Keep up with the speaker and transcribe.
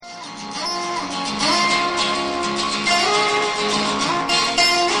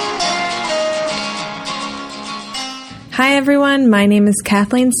Hi everyone, my name is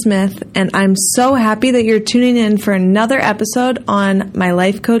Kathleen Smith, and I'm so happy that you're tuning in for another episode on My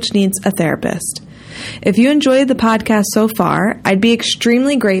Life Coach Needs a Therapist. If you enjoyed the podcast so far, I'd be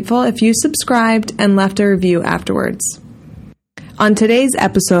extremely grateful if you subscribed and left a review afterwards. On today's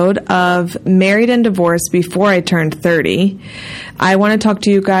episode of Married and Divorced Before I Turned 30, I want to talk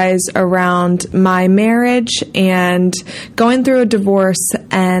to you guys around my marriage and going through a divorce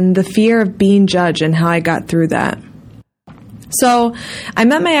and the fear of being judged and how I got through that. So I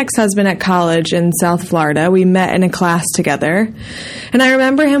met my ex-husband at college in South Florida. We met in a class together. And I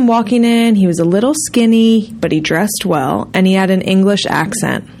remember him walking in. He was a little skinny, but he dressed well, and he had an English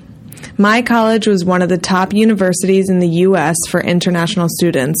accent. My college was one of the top universities in the U.S. for international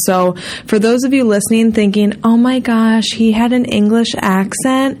students. So for those of you listening thinking, oh my gosh, he had an English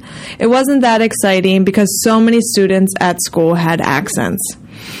accent, it wasn't that exciting because so many students at school had accents.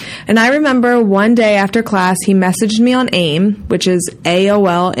 And I remember one day after class, he messaged me on AIM, which is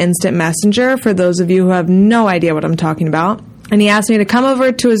AOL Instant Messenger, for those of you who have no idea what I'm talking about. And he asked me to come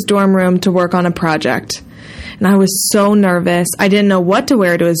over to his dorm room to work on a project. And I was so nervous. I didn't know what to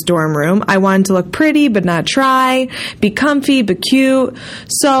wear to his dorm room. I wanted to look pretty but not try, be comfy but cute.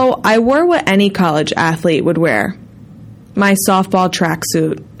 So I wore what any college athlete would wear, my softball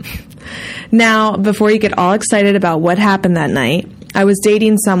tracksuit. Now, before you get all excited about what happened that night, I was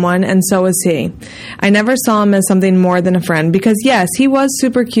dating someone, and so was he. I never saw him as something more than a friend because, yes, he was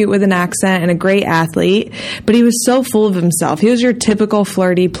super cute with an accent and a great athlete, but he was so full of himself. He was your typical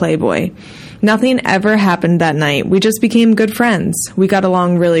flirty playboy. Nothing ever happened that night. We just became good friends. We got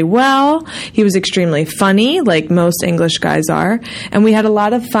along really well. He was extremely funny, like most English guys are, and we had a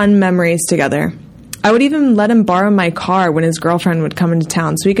lot of fun memories together. I would even let him borrow my car when his girlfriend would come into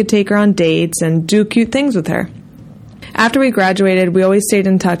town so he could take her on dates and do cute things with her. After we graduated, we always stayed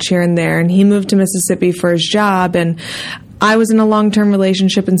in touch here and there, and he moved to Mississippi for his job, and I was in a long-term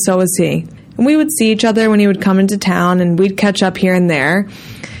relationship, and so was he. And we would see each other when he would come into town, and we'd catch up here and there.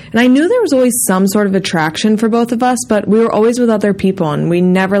 And I knew there was always some sort of attraction for both of us, but we were always with other people, and we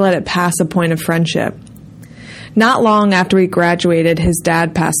never let it pass a point of friendship. Not long after we graduated, his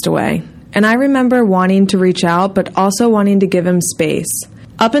dad passed away, and I remember wanting to reach out, but also wanting to give him space.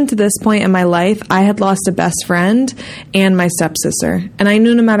 Up until this point in my life, I had lost a best friend and my stepsister, and I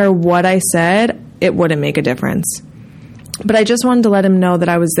knew no matter what I said, it wouldn't make a difference. But I just wanted to let him know that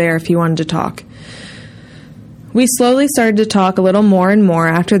I was there if he wanted to talk. We slowly started to talk a little more and more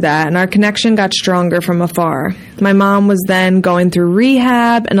after that, and our connection got stronger from afar. My mom was then going through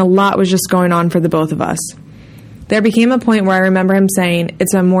rehab, and a lot was just going on for the both of us. There became a point where I remember him saying,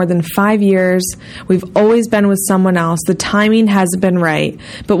 it's been more than 5 years. We've always been with someone else. The timing hasn't been right,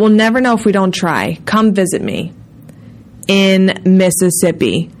 but we'll never know if we don't try. Come visit me. In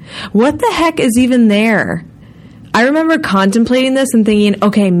Mississippi. What the heck is even there? I remember contemplating this and thinking,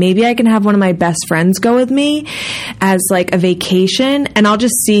 okay, maybe I can have one of my best friends go with me as like a vacation, and I'll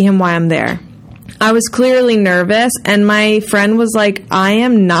just see him while I'm there. I was clearly nervous, and my friend was like, I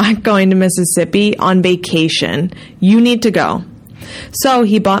am not going to Mississippi on vacation. You need to go. So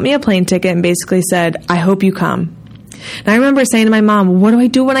he bought me a plane ticket and basically said, I hope you come. And I remember saying to my mom, what do I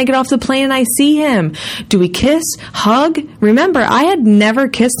do when I get off the plane and I see him? Do we kiss? Hug? Remember, I had never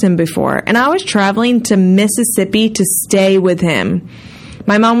kissed him before, and I was traveling to Mississippi to stay with him.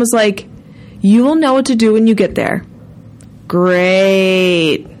 My mom was like, you will know what to do when you get there.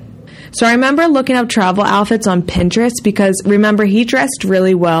 Great. So I remember looking up travel outfits on Pinterest because, remember, he dressed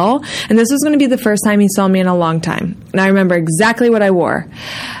really well, and this was going to be the first time he saw me in a long time. And I remember exactly what I wore.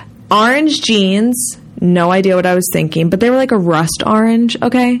 Orange jeans, no idea what I was thinking, but they were like a rust orange,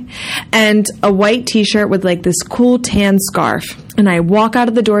 okay? And a white t-shirt with like this cool tan scarf. And I walk out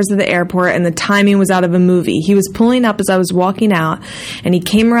of the doors of the airport, and the timing was out of a movie. He was pulling up as I was walking out, and he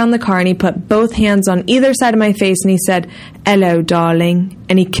came around the car, and he put both hands on either side of my face, and he said, hello, darling,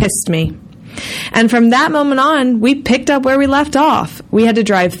 and he kissed me. And from that moment on, we picked up where we left off. We had to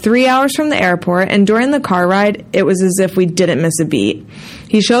drive 3 hours from the airport, and during the car ride, it was as if we didn't miss a beat.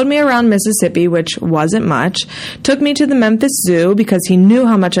 He showed me around Mississippi, which wasn't much, took me to the Memphis Zoo because he knew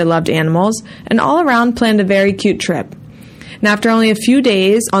how much I loved animals, and all around planned a very cute trip. And after only a few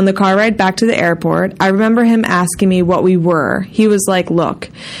days on the car ride back to the airport, I remember him asking me what we were. He was like, look,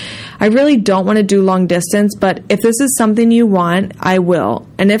 I really don't want to do long distance, but if this is something you want, I will.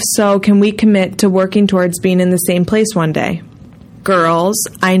 And if so, can we commit to working towards being in the same place one day? Girls,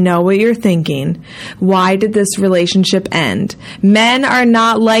 I know what you're thinking. Why did this relationship end? Men are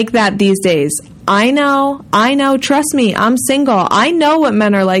not like that these days. I know. Trust me, I'm single. I know what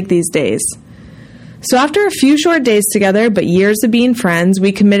men are like these days. So after a few short days together, but years of being friends,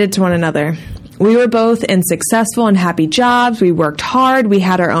 we committed to one another. We were both in successful and happy jobs. We worked hard. We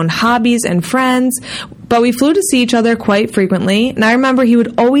had our own hobbies and friends, but we flew to see each other quite frequently. And I remember he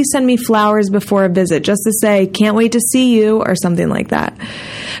would always send me flowers before a visit just to say, "Can't wait to see you," or something like that.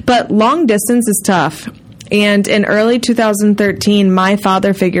 But long distance is tough. And in early 2013, my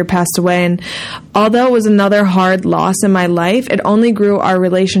father figure passed away. And although it was another hard loss in my life, it only grew our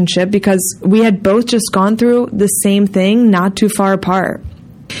relationship because we had both just gone through the same thing not too far apart.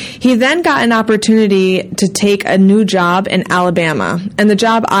 He then got an opportunity to take a new job in Alabama, and the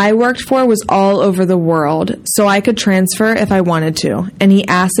job I worked for was all over the world, so I could transfer if I wanted to, and he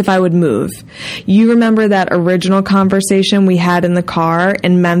asked if I would move. You remember that original conversation we had in the car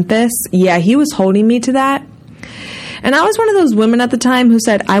in Memphis? Yeah, he was holding me to that. And I was one of those women at the time who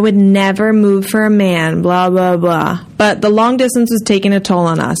said, I would never move for a man, blah, blah, blah. But the long distance was taking a toll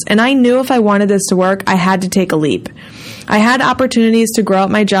on us. And I knew if I wanted this to work, I had to take a leap. I had opportunities to grow at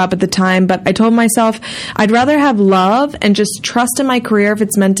my job at the time, but I told myself I'd rather have love and just trust in my career if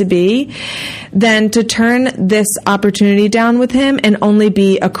it's meant to be than to turn this opportunity down with him and only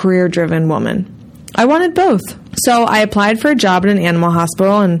be a career-driven woman. I wanted both. So I applied for a job at an animal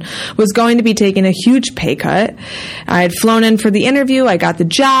hospital and was going to be taking a huge pay cut. I had flown in for the interview. I got the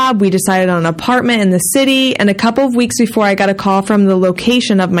job. We decided on an apartment in the city. And a couple of weeks before, I got a call from the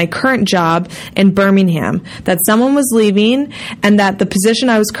location of my current job in Birmingham that someone was leaving and that the position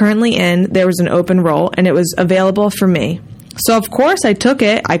I was currently in, there was an open role and it was available for me. So, of course, I took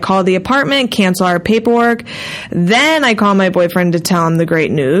it. I called the apartment, canceled our paperwork. Then I called my boyfriend to tell him the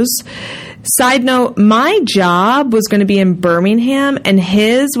great news. Side note, my job was going to be in Birmingham and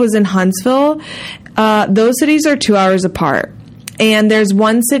his was in Huntsville. Those cities are 2 hours apart. And there's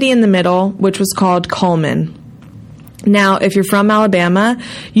one city in the middle, which was called Cullman. Now, if you're from Alabama,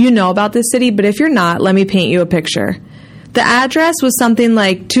 you know about this city, but if you're not, let me paint you a picture. The address was something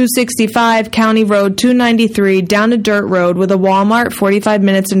like 265 County Road 293 down a dirt road with a Walmart 45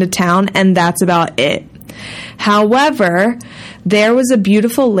 minutes into town, and that's about it. However, there was a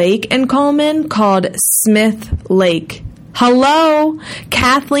beautiful lake in Cullman called Smith Lake. Hello,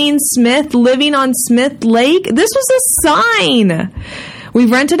 Kathleen Smith living on Smith Lake? This was a sign. We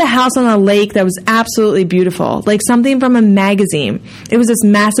rented a house on a lake that was absolutely beautiful, like something from a magazine. It was this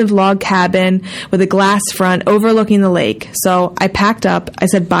massive log cabin with a glass front overlooking the lake. So I packed up, I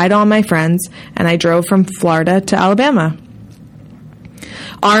said bye to all my friends, and I drove from Florida to Alabama.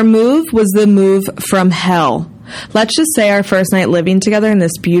 Our move was the move from hell. Let's just say our first night living together in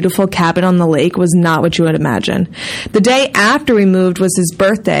this beautiful cabin on the lake was not what you would imagine. The day after we moved was his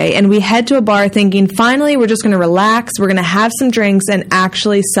birthday, and we head to a bar thinking, finally, we're just going to relax, we're going to have some drinks, and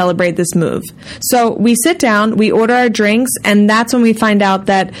actually celebrate this move. So we sit down, we order our drinks, and that's when we find out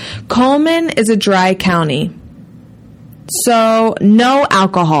that Cullman is a dry county. So no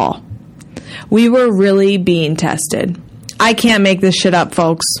alcohol. We were really being tested. I can't make this shit up,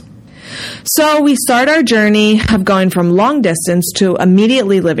 folks. So we start our journey of going from long distance to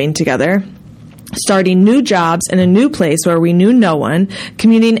immediately living together, starting new jobs in a new place where we knew no one,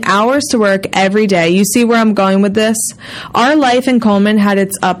 commuting hours to work every day. You see where I'm going with this? Our life in Cullman had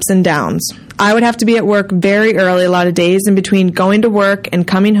its ups and downs. I would have to be at work very early a lot of days, and between going to work and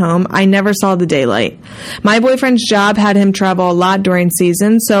coming home, I never saw the daylight. My boyfriend's job had him travel a lot during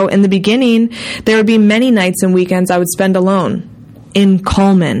season, so in the beginning, there would be many nights and weekends I would spend alone in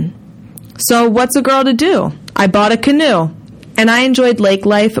Cullman. So what's a girl to do? I bought a canoe, and I enjoyed lake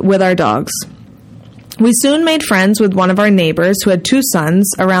life with our dogs. We soon made friends with one of our neighbors who had two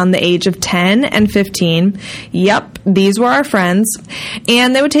sons around the age of 10 and 15. Yep, these were our friends.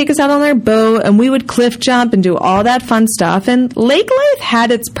 And they would take us out on their boat, and we would cliff jump and do all that fun stuff. And lake life had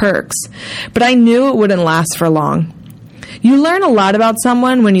its perks, but I knew it wouldn't last for long. You learn a lot about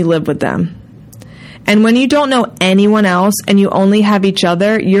someone when you live with them. And when you don't know anyone else and you only have each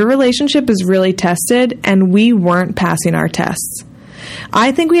other, your relationship is really tested, and we weren't passing our tests.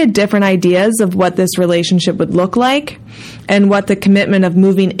 I think we had different ideas of what this relationship would look like and what the commitment of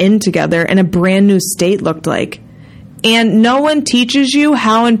moving in together in a brand new state looked like. And no one teaches you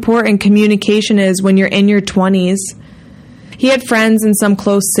how important communication is when you're in your 20s. He had friends in some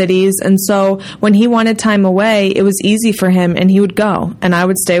close cities, and so when he wanted time away, it was easy for him, and he would go, and I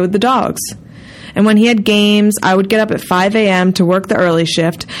would stay with the dogs. And when he had games, I would get up at 5 a.m. to work the early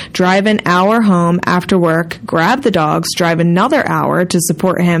shift, drive an hour home after work, grab the dogs, drive another hour to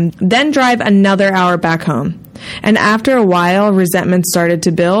support him, then drive another hour back home. And after a while, resentment started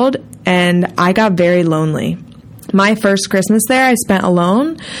to build, and I got very lonely. My first Christmas there, I spent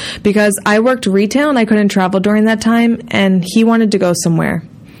alone because I worked retail and I couldn't travel during that time, and he wanted to go somewhere.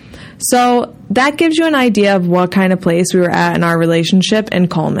 So that gives you an idea of what kind of place we were at in our relationship in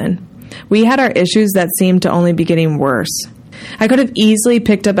Cullman. we had our issues that seemed to only be getting worse. I could have easily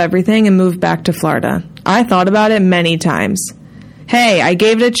picked up everything and moved back to Florida. I thought about it many times. Hey, I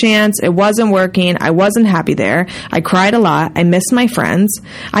gave it a chance. It wasn't working. I wasn't happy there. I cried a lot. I missed my friends.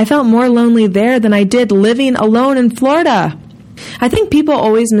 I felt more lonely there than I did living alone in Florida. I think people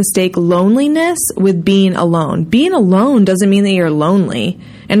always mistake loneliness with being alone. Being alone doesn't mean that you're lonely.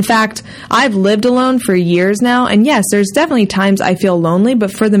 In fact, I've lived alone for years now, and yes, there's definitely times I feel lonely,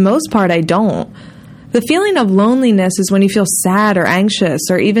 but for the most part, I don't. The feeling of loneliness is when you feel sad or anxious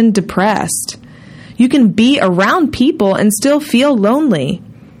or even depressed. You can be around people and still feel lonely.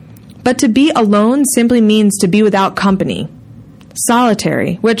 But to be alone simply means to be without company.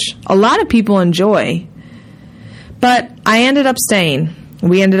 Solitary, which a lot of people enjoy. But I ended up staying.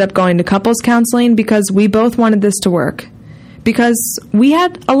 We ended up going to couples counseling because we both wanted this to work. Because we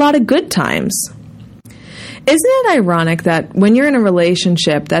had a lot of good times. Isn't it ironic that when you're in a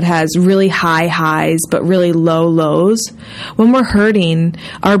relationship that has really high highs but really low lows, when we're hurting,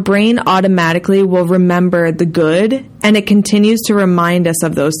 our brain automatically will remember the good and it continues to remind us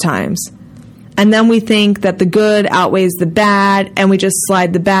of those times. And then we think that the good outweighs the bad and we just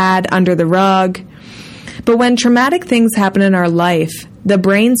slide the bad under the rug. But when traumatic things happen in our life, the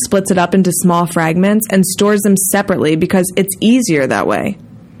brain splits it up into small fragments and stores them separately because it's easier that way.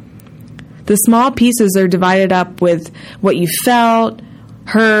 The small pieces are divided up with what you felt,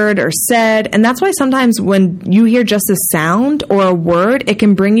 heard, or said, and that's why sometimes when you hear just a sound or a word, it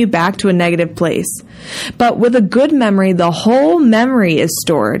can bring you back to a negative place. But with a good memory, the whole memory is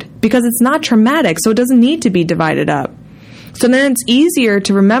stored because it's not traumatic, so it doesn't need to be divided up. So then it's easier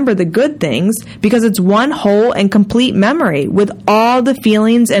to remember the good things because it's one whole and complete memory with all the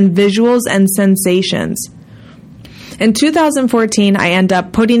feelings and visuals and sensations. In 2014, I ended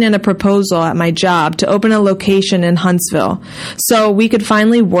up putting in a proposal at my job to open a location in Huntsville so we could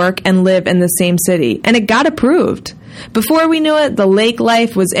finally work and live in the same city. And it got approved. Before we knew it, the lake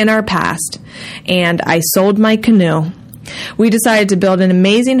life was in our past. And I sold my canoe. We decided to build an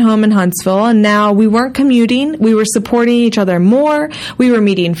amazing home in Huntsville, and now we weren't commuting. We were supporting each other more. We were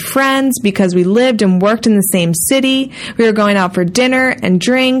meeting friends because we lived and worked in the same city. We were going out for dinner and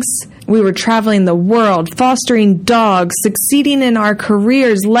drinks. We were traveling the world, fostering dogs, succeeding in our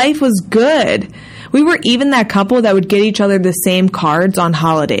careers. Life was good. We were even that couple that would get each other the same cards on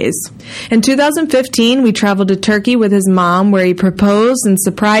holidays. In 2015, we traveled to Turkey with his mom, where he proposed and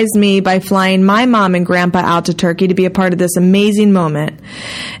surprised me by flying my mom and grandpa out to Turkey to be a part of this amazing moment.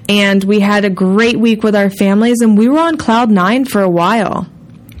 And we had a great week with our families, and we were on cloud nine for a while.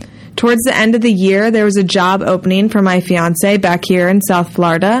 Towards the end of the year, there was a job opening for my fiance back here in South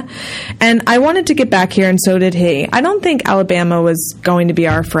Florida, and I wanted to get back here, and so did he. I don't think Alabama was going to be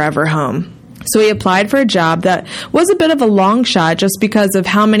our forever home. So he applied for a job that was a bit of a long shot just because of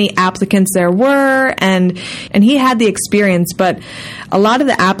how many applicants there were, and he had the experience, but a lot of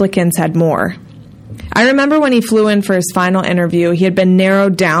the applicants had more. I remember when he flew in for his final interview, he had been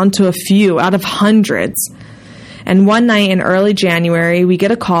narrowed down to a few out of hundreds. And one night in early January, we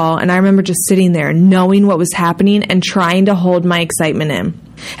get a call, and I remember just sitting there knowing what was happening and trying to hold my excitement in.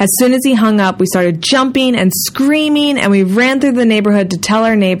 As soon as he hung up, we started jumping and screaming, and we ran through the neighborhood to tell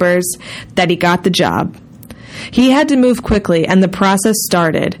our neighbors that he got the job. He had to move quickly, and the process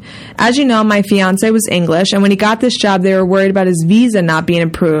started. As you know, my fiance was English, and when he got this job, they were worried about his visa not being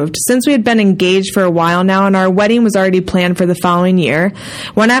approved. Since we had been engaged for a while now, and our wedding was already planned for the following year,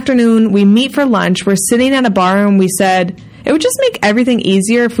 one afternoon, we meet for lunch. We're sitting at a bar, and we said, it would just make everything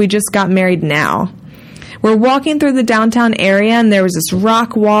easier if we just got married now. We're walking through the downtown area, and there was this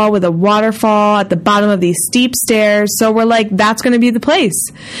rock wall with a waterfall at the bottom of these steep stairs, so we're like, that's going to be the place.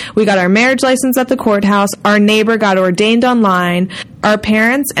 We got our marriage license at the courthouse, our neighbor got ordained online, our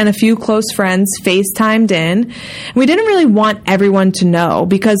parents and a few close friends FaceTimed in. We didn't really want everyone to know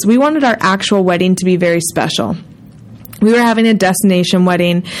because we wanted our actual wedding to be very special. We were having a destination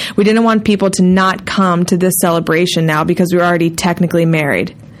wedding. We didn't want people to not come to this celebration now because we were already technically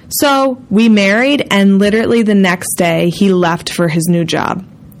married. So we married, and literally the next day, he left for his new job.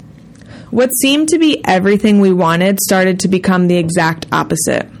 What seemed to be everything we wanted started to become the exact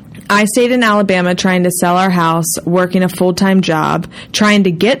opposite. I stayed in Alabama trying to sell our house, working a full-time job, trying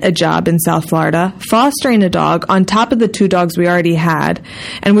to get a job in South Florida, fostering a dog on top of the 2 dogs we already had,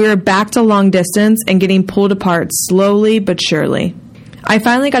 and we were back to long distance and getting pulled apart slowly but surely. I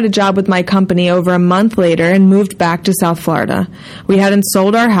finally got a job with my company over a month later and moved back to South Florida. We hadn't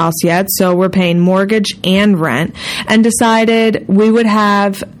sold our house yet, so we're paying mortgage and rent, and decided we would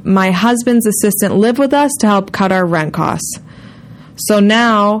have my husband's assistant live with us to help cut our rent costs. So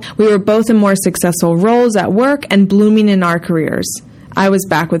now we were both in more successful roles at work and blooming in our careers. I was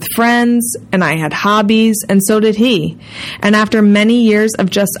back with friends, and I had hobbies, and so did he. And after many years of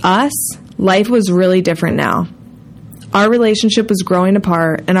just us, life was really different now. Our relationship was growing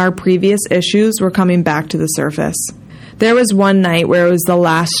apart, and our previous issues were coming back to the surface. There was one night where it was the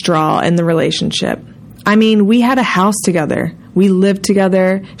last straw in the relationship. I mean, we had a house together. We lived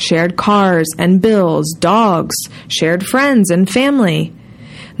together, shared cars and bills, dogs, shared friends and family.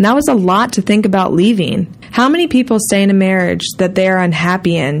 And that was a lot to think about leaving. How many people stay in a marriage that they are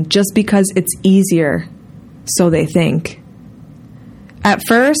unhappy in just because it's easier? So they think. At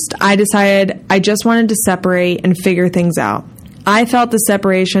first, I decided I just wanted to separate and figure things out. I felt the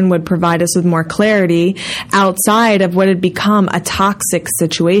separation would provide us with more clarity outside of what had become a toxic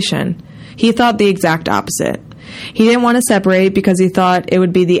situation. He thought the exact opposite. He didn't want to separate because he thought it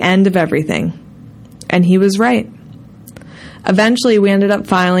would be the end of everything. And he was right. Eventually, we ended up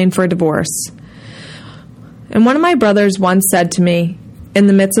filing for a divorce. And one of my brothers once said to me, in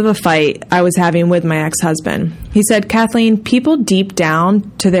the midst of a fight I was having with my ex-husband, he said, "Kathleen, people deep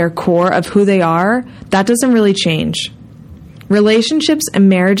down to their core of who they are, that doesn't really change. Relationships and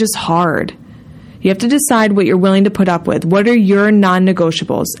marriage is hard. You have to decide what you're willing to put up with. What are your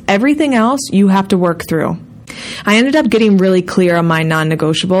non-negotiables? Everything else you have to work through." I ended up getting really clear on my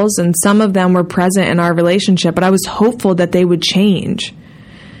non-negotiables, and some of them were present in our relationship, but I was hopeful that they would change.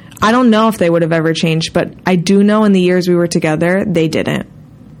 I don't know if they would have ever changed, but I do know in the years we were together, they didn't.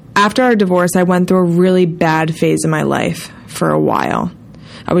 After our divorce, I went through a really bad phase in my life for a while.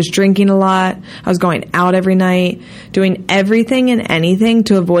 I was drinking a lot. I was going out every night, doing everything and anything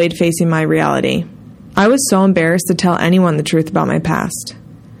to avoid facing my reality. I was so embarrassed to tell anyone the truth about my past.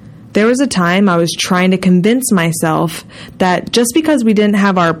 There was a time I was trying to convince myself that just because we didn't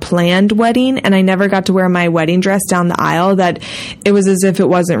have our planned wedding and I never got to wear my wedding dress down the aisle, that it was as if it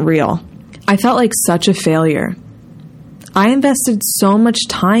wasn't real. I felt like such a failure. I invested so much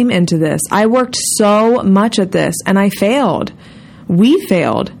time into this. I worked so much at this, and I failed. We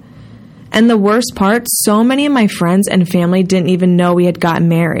failed. And the worst part, so many of my friends and family didn't even know we had gotten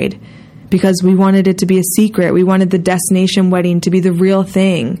married because we wanted it to be a secret. We wanted the destination wedding to be the real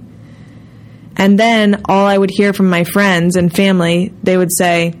thing. And then all I would hear from my friends and family, they would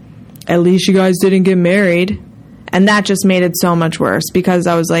say, "At least you guys didn't get married." And that just made it so much worse because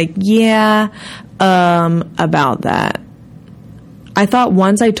I was like, about that. I thought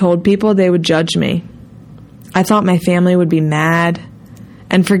once I told people, they would judge me. I thought my family would be mad.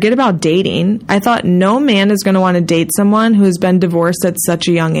 And forget about dating. I thought no man is going to want to date someone who has been divorced at such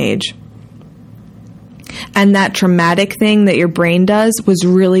a young age. And that traumatic thing that your brain does was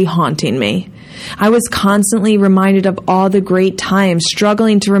really haunting me. I was constantly reminded of all the great times,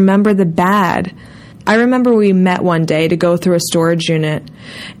 struggling to remember the bad. I remember we met one day to go through a storage unit,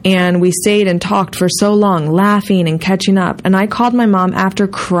 and we stayed and talked for so long, laughing and catching up, and I called my mom after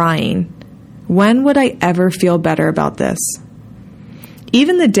crying. When would I ever feel better about this?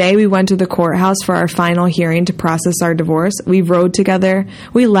 Even the day we went to the courthouse for our final hearing to process our divorce, we rode together,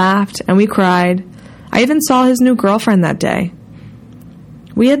 we laughed, and we cried. I even saw his new girlfriend that day.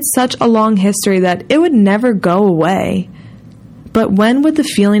 We had such a long history that it would never go away. But when would the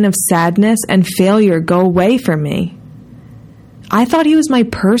feeling of sadness and failure go away from me? I thought he was my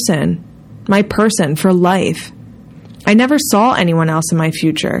person for life. I never saw anyone else in my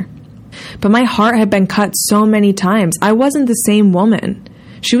future. But my heart had been cut so many times. I wasn't the same woman.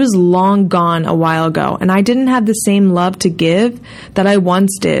 She was long gone a while ago, and I didn't have the same love to give that I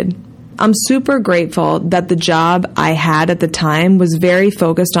once did. I'm super grateful that the job I had at the time was very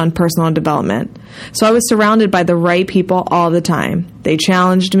focused on personal development. So I was surrounded by the right people all the time. They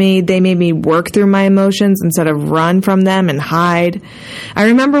challenged me. They made me work through my emotions instead of run from them and hide. I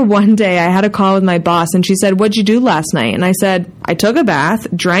remember one day I had a call with my boss and she said, "What'd you do last night?" And I said, "I took a bath,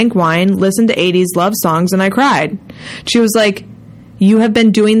 drank wine, listened to 80s love songs, and I cried." She was like, "You have been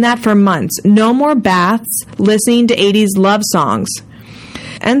doing that for months. No more baths, listening to 80s love songs."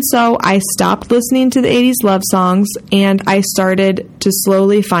 And so I stopped listening to the 80s love songs and I started to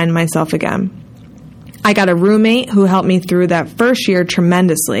slowly find myself again. I got a roommate who helped me through that first year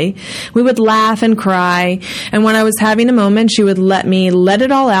tremendously. We would laugh and cry, and when I was having a moment, she would let me let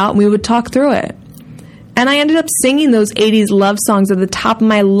it all out and we would talk through it. And I ended up singing those 80s love songs at the top of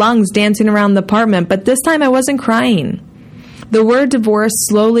my lungs, dancing around the apartment, but this time I wasn't crying. The word divorce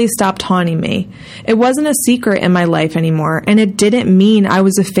slowly stopped haunting me. It wasn't a secret in my life anymore, and it didn't mean I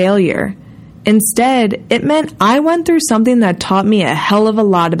was a failure. Instead, it meant I went through something that taught me a hell of a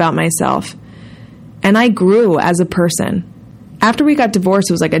lot about myself. And I grew as a person. After we got divorced,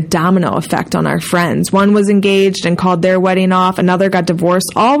 it was like a domino effect on our friends. One was engaged and called their wedding off. Another got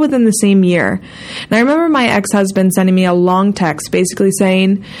divorced, all within the same year. And I remember my ex-husband sending me a long text basically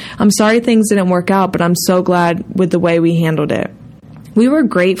saying, "I'm sorry things didn't work out, but I'm so glad with the way we handled it." We were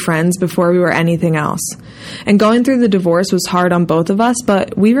great friends before we were anything else. And going through the divorce was hard on both of us,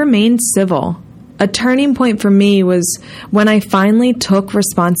 but we remained civil. A turning point for me was when I finally took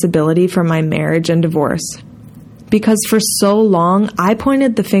responsibility for my marriage and divorce. Because for so long, I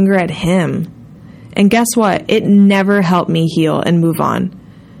pointed the finger at him. And guess what? It never helped me heal and move on.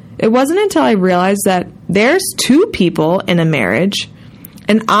 It wasn't until I realized that there's two people in a marriage,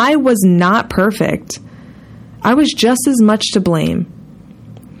 and I was not perfect. I was just as much to blame.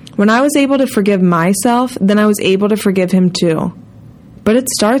 When I was able to forgive myself, then I was able to forgive him too. But it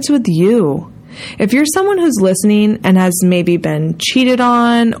starts with you. If you're someone who's listening and has maybe been cheated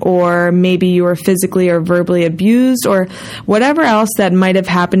on, or maybe you were physically or verbally abused, or whatever else that might have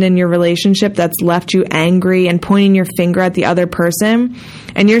happened in your relationship that's left you angry and pointing your finger at the other person,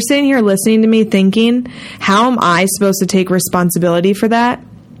 and you're sitting here listening to me thinking, how am I supposed to take responsibility for that?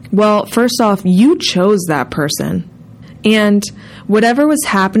 Well, first off, you chose that person. And whatever was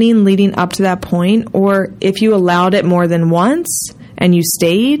happening leading up to that point, or if you allowed it more than once and you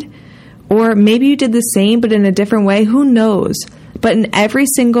stayed, or maybe you did the same but in a different way, who knows? But in every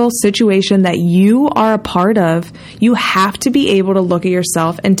single situation that you are a part of, you have to be able to look at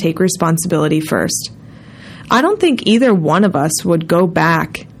yourself and take responsibility first. I don't think either one of us would go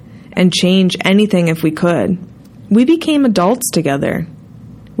back and change anything if we could. We became adults together.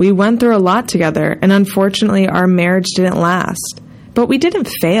 We went through a lot together, and unfortunately our marriage didn't last. But we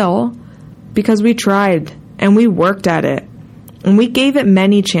didn't fail because we tried and we worked at it. And we gave it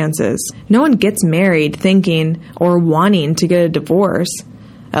many chances. No one gets married thinking or wanting to get a divorce.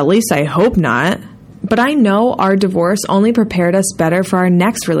 At least I hope not. But I know our divorce only prepared us better for our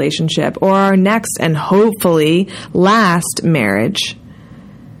next relationship or our next and hopefully last marriage.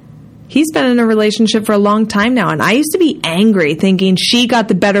 He's been in a relationship for a long time now, and I used to be angry thinking she got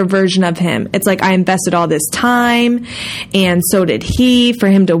the better version of him. It's like I invested all this time, and so did he, for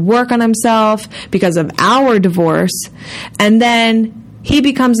him to work on himself because of our divorce, and then he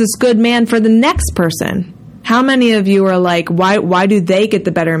becomes this good man for the next person. How many of you are like, why do they get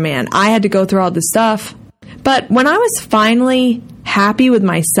the better man? I had to go through all this stuff. But when I was finally happy with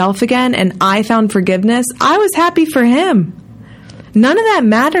myself again and I found forgiveness, I was happy for him. None of that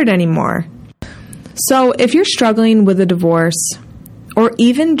mattered anymore. So if you're struggling with a divorce, or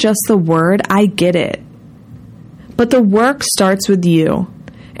even just the word, I get it. But the work starts with you.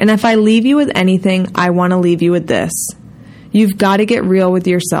 And if I leave you with anything, I want to leave you with this. You've got to get real with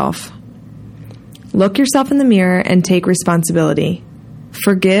yourself. Look yourself in the mirror and take responsibility.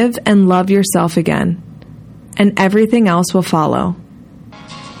 Forgive and love yourself again. And everything else will follow.